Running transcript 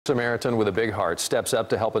Samaritan with a big heart steps up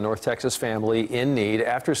to help a North Texas family in need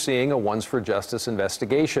after seeing a Ones for Justice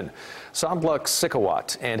investigation. Sambluk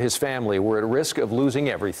Sikawat and his family were at risk of losing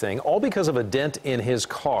everything, all because of a dent in his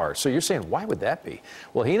car. So you're saying, why would that be?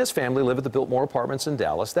 Well, he and his family live at the Biltmore Apartments in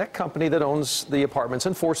Dallas. That company that owns the apartments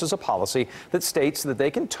enforces a policy that states that they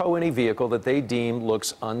can tow any vehicle that they deem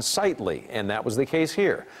looks unsightly, and that was the case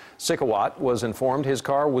here. Sikawat was informed his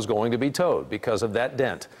car was going to be towed because of that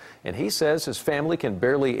dent, and he says his family can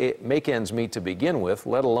barely make ends meet to begin with,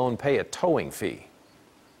 let alone pay a towing fee.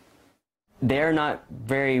 They're not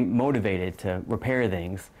very motivated to repair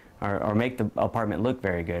things or make the apartment look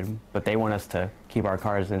very good, but they want us to keep our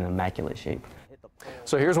cars in immaculate shape.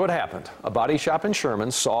 So here's what happened. A body shop in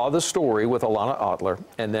Sherman saw the story with Alana Otler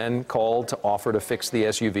and then called to offer to fix the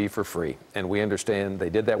SUV for free. And we understand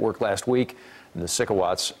they did that work last week, and the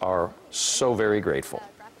Sikawats are so very grateful.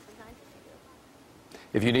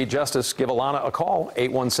 If you need justice, give Alana a call,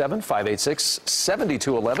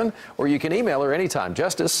 817-586-7211, or you can email her anytime,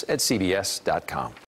 justice@cbs.com.